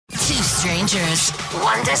Two strangers,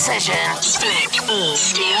 one decision. Split or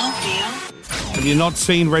steal? Have you not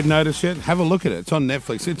seen Red Notice yet? Have a look at it. It's on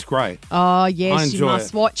Netflix. It's great. Oh, I yes, you enjoy must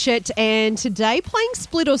it. watch it. And today playing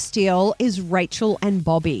Split or Steal is Rachel and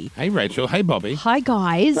Bobby. Hey, Rachel. Hey, Bobby. Hi,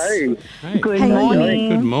 guys. Hey. Good Hey. morning.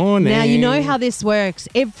 Good morning. Now, you know how this works.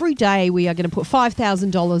 Every day we are going to put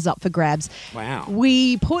 $5,000 up for grabs. Wow.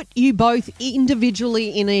 We put you both individually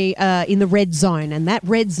in the red zone, and that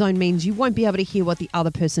red zone means you won't be able to hear what the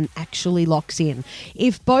other person actually locks in.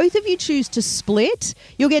 If both of you choose to split,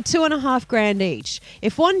 you'll get $2,500 each.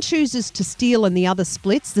 If one chooses to steal and the other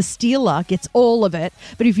splits, the stealer gets all of it.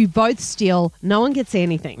 But if you both steal, no one gets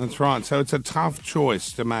anything. That's right. So it's a tough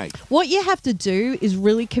choice to make. What you have to do is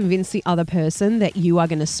really convince the other person that you are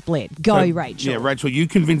going to split. Go, So, Rachel. Yeah, Rachel, you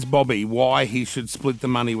convince Bobby why he should split the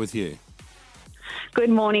money with you. Good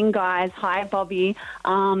morning, guys. Hi, Bobby.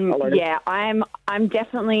 Yeah, I'm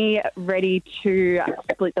definitely ready to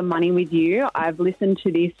split the money with you. I've listened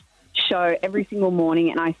to this show every single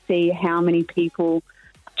morning, and I see how many people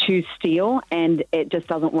choose steal, and it just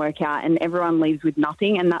doesn't work out, and everyone leaves with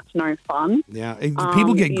nothing, and that's no fun. Yeah.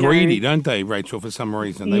 People get greedy, don't they, Rachel, for some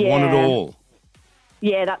reason? They want it all.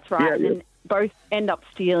 Yeah, that's right. Yeah, and then both end up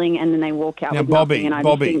stealing, and then they walk out Now, with Bobby, nothing, and I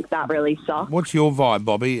Bobby. just think that really sucks. What's your vibe,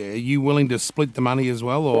 Bobby? Are you willing to split the money as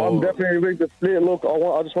well? Or? I'm definitely ready to split. Look,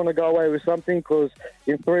 I just want to go away with something because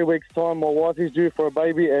in 3 weeks' time, my wife is due for a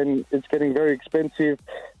baby and it's getting very expensive.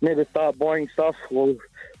 Need to start buying stuff, or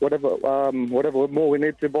whatever more we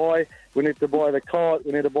need to buy. We need to buy the cart.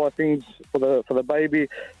 We need to buy things for the baby.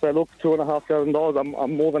 So look, $2,500.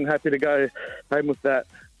 I'm more than happy to go home with that.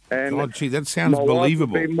 And God, gee, that sounds my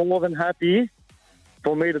believable. wife would be more than happy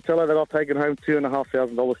for me to tell her that I've taken home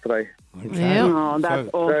 $2,500 today. Okay. Yeah. Oh,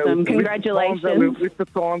 that's So- awesome. Congratulations.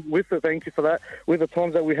 Thank you for that. With the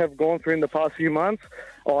times that we have gone through in the past few months,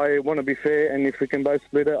 I want to be fair, and if we can both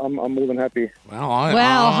split it, I'm more than happy. Well,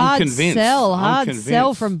 Wow, I'm hard convinced. sell. I'm Hard convinced.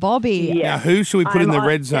 sell from Bobby. Yeah. Now, who should we put in the I'm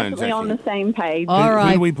red zone, definitely on Jackie? the same page. All Who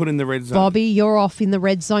right, do we put in the red zone? Bobby, you're off in the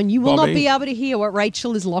red zone. You will not Bobby. be able to hear what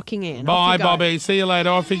Rachel is locking in. Off Bye, you go. Bobby. See you later.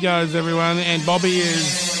 Off he goes, everyone. And Bobby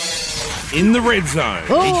is in the red zone.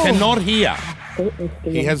 He Oh. cannot hear.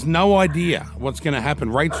 He has no idea what's going to happen.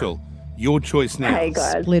 Rachel, your choice now. Hey,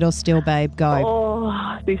 guys. Split or steal, babe. Go.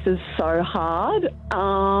 Oh, this is so hard.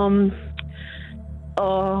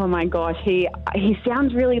 Oh my gosh, he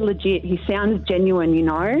sounds really legit. He sounds genuine, you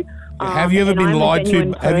know. Have you ever and been I'm a lied to?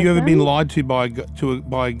 genuine Have you ever been person. lied to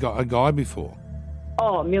by a guy before?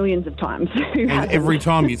 Oh, millions of times. Who And hasn't? every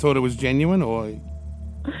time you thought it was genuine, or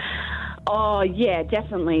Oh, yeah,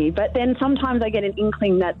 definitely. But then sometimes I get an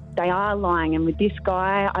inkling that they are lying, and with this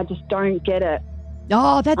guy, I just don't get it.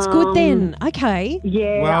 Oh, that's good then. Okay.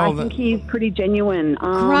 Yeah, Well, I think he's pretty genuine.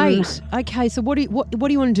 Great. Okay, so what do you want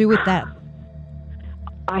to do with that?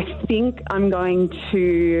 I think I'm going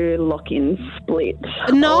to lock in split.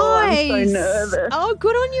 Nice. Oh, I'm so nervous. Oh,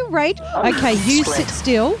 good on you, Rach. Okay, you sit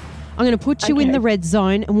still. I'm going to put you in Okay. the red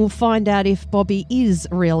zone, and we'll find out if Bobby is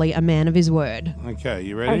really a man of his word. okay,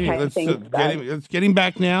 you ready? Okay, thanks, Let's get him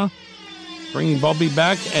back now. Bringing Bobby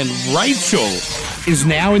back, and Rachel is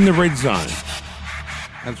now in the red zone.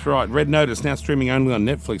 That's right. Red Notice now streaming only on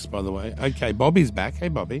Netflix, by the way. Okay, Bobby's back. Hey,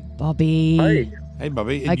 Bobby. Bobby. Hey,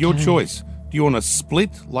 Bobby. Your Okay. choice. Do you want to split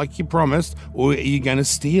like you promised, or are you going to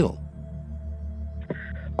steal?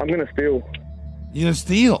 I'm going to steal. You're going to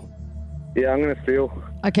steal. Yeah, I'm going to steal.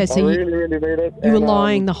 Okay, so I you, really, really need it. you were and,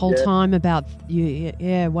 lying the whole yeah. time about you.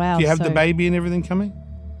 Yeah, wow. Do you have so, the baby and everything coming?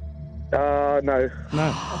 No.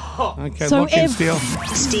 No. Okay, So lock in ev- steal.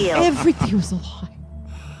 Steal. Everything was a lie.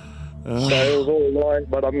 So it was all a lie,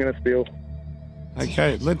 but I'm going to steal.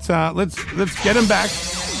 Okay, let's get him back.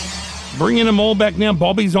 Bringing them all back now.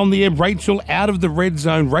 Bobby's on the air. Rachel out of the red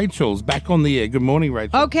zone. Rachel's back on the air. Good morning,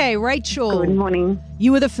 Rachel. Okay, Rachel. Good morning.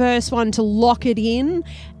 You were the first one to lock it in,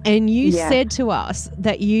 and you Yeah. said to us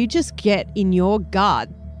that you just get in your gut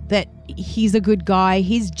that he's a good guy,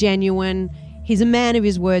 he's genuine, he's a man of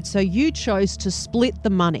his word, so you chose to split the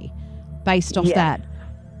money based off Yeah. that.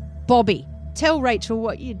 Bobby, tell Rachel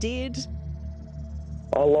what you did.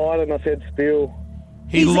 I lied and I said steal.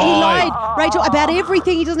 He lied. Rachel, about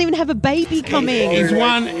everything. He doesn't even have a baby coming. He's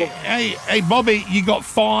won. Hey, Bobby, you got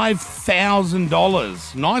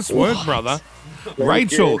 $5,000. Nice work, brother.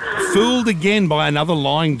 Rachel, fooled again by another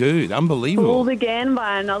lying dude. Unbelievable. Fooled again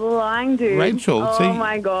by another lying dude. Rachel, oh see-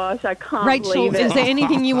 my gosh, I can't Rachel, believe it. is there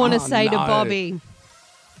anything you want to say to no. Bobby?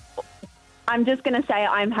 I'm just going to say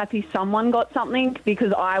I'm happy someone got something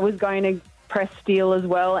because I was going to press steal as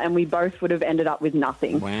well, and we both would have ended up with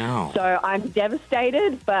nothing. Wow. So I'm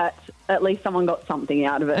devastated, but at least someone got something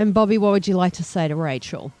out of it. And Bobby, what would you like to say to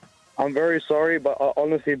Rachel? I'm very sorry, but I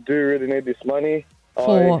honestly do really need this money.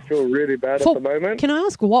 For- I feel really bad For- at the moment. Can I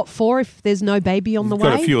ask what for if there's no baby on the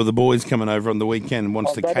Got way? a few of the boys coming over on the weekend and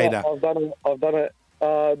wants to cater. I've done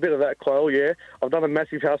a bit of that, Kyle, yeah. I've done a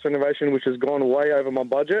massive house renovation which has gone way over my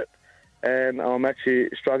budget, and I'm actually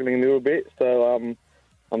struggling a little bit, so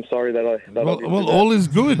I'm sorry that I did that. All is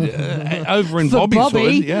good over in For Bobby's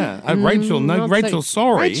Bobby. hood. Yeah. Rachel, no, I'd Rachel, say-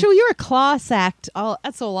 sorry. Rachel, you're a class act.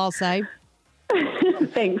 That's all I'll say.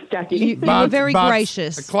 Thanks, Jackie. You were very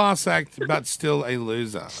gracious. A class act, but still a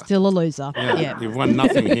loser. Still a loser. Yeah. You've won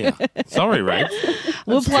nothing here. Sorry, Rach.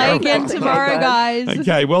 We'll play again tomorrow, guys.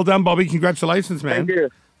 Okay, well done, Bobby. Congratulations, man. Thank you.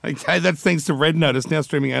 Okay, that's thanks to Red Notice, now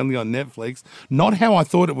streaming only on Netflix. Not how I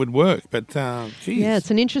thought it would work, but geez. Yeah, it's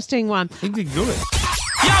an interesting one. He did good.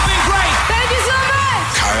 Y'all been great. Thank you so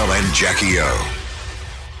much. Kyle and Jackie O.